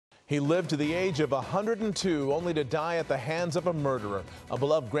He lived to the age of 102, only to die at the hands of a murderer. A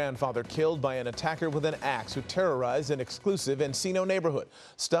beloved grandfather killed by an attacker with an axe who terrorized an exclusive Encino neighborhood.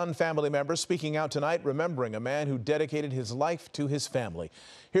 Stunned family members speaking out tonight, remembering a man who dedicated his life to his family.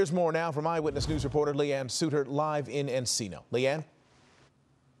 Here's more now from Eyewitness News reporter Leanne Suter live in Encino. Leanne?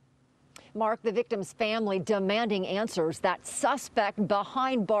 Mark, the victim's family demanding answers. That suspect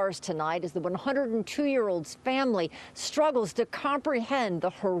behind bars tonight as the 102-year-old's family struggles to comprehend the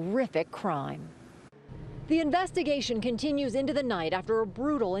horrific crime. The investigation continues into the night after a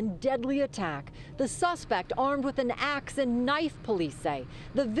brutal and deadly attack. The suspect armed with an axe and knife, police say.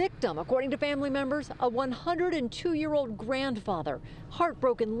 The victim, according to family members, a 102-year-old grandfather.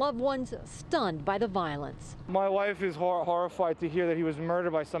 Heartbroken loved ones stunned by the violence. My wife is horrified to hear that he was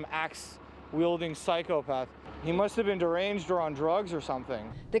murdered by some axe-wielding psychopath. He must have been deranged or on drugs or something.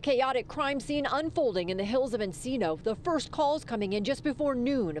 The chaotic crime scene unfolding in the hills of Encino. The first calls coming in just before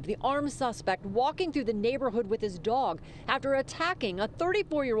noon of the armed suspect walking through the neighborhood with his dog after attacking a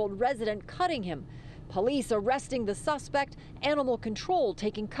 34-year-old resident, cutting him. Police arresting the suspect, animal control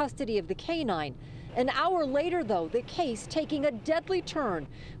taking custody of the canine. An hour later, though, the case taking a deadly turn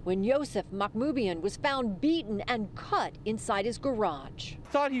when Yosef Mahmoubian was found beaten and cut inside his garage.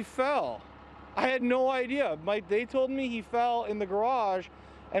 Thought he fell. I had no idea. They told me he fell in the garage,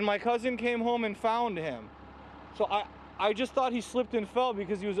 and my cousin came home and found him. So I just thought he slipped and fell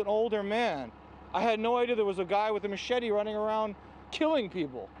because he was an older man. I had no idea there was a guy with a machete running around killing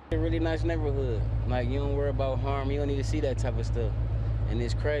people. A really nice neighborhood. Like, you don't worry about harm. You don't need to see that type of stuff. And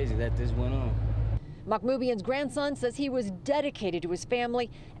it's crazy that this went on. Mahmoubian's grandson says he was dedicated to his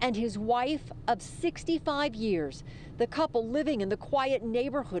family and his wife of 65 years. The couple living in the quiet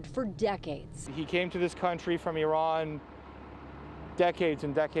neighborhood for decades. He came to this country from Iran decades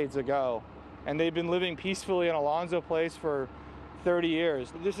and decades ago, and they've been living peacefully in Alonzo Place for 30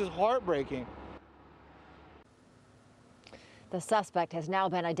 years. This is heartbreaking. The suspect has now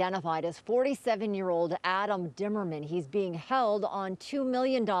been identified as 47-year-old Adam Dimmerman. He's being held on $2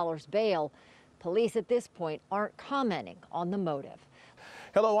 million bail. Police at this point aren't commenting on the motive.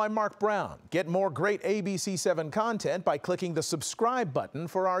 Hello, I'm Mark Brown. Get more great ABC7 content by clicking the subscribe button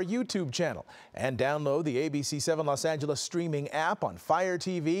for our YouTube channel. And download the ABC7 Los Angeles streaming app on Fire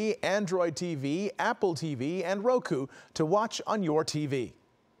TV, Android TV, Apple TV, and Roku to watch on your TV.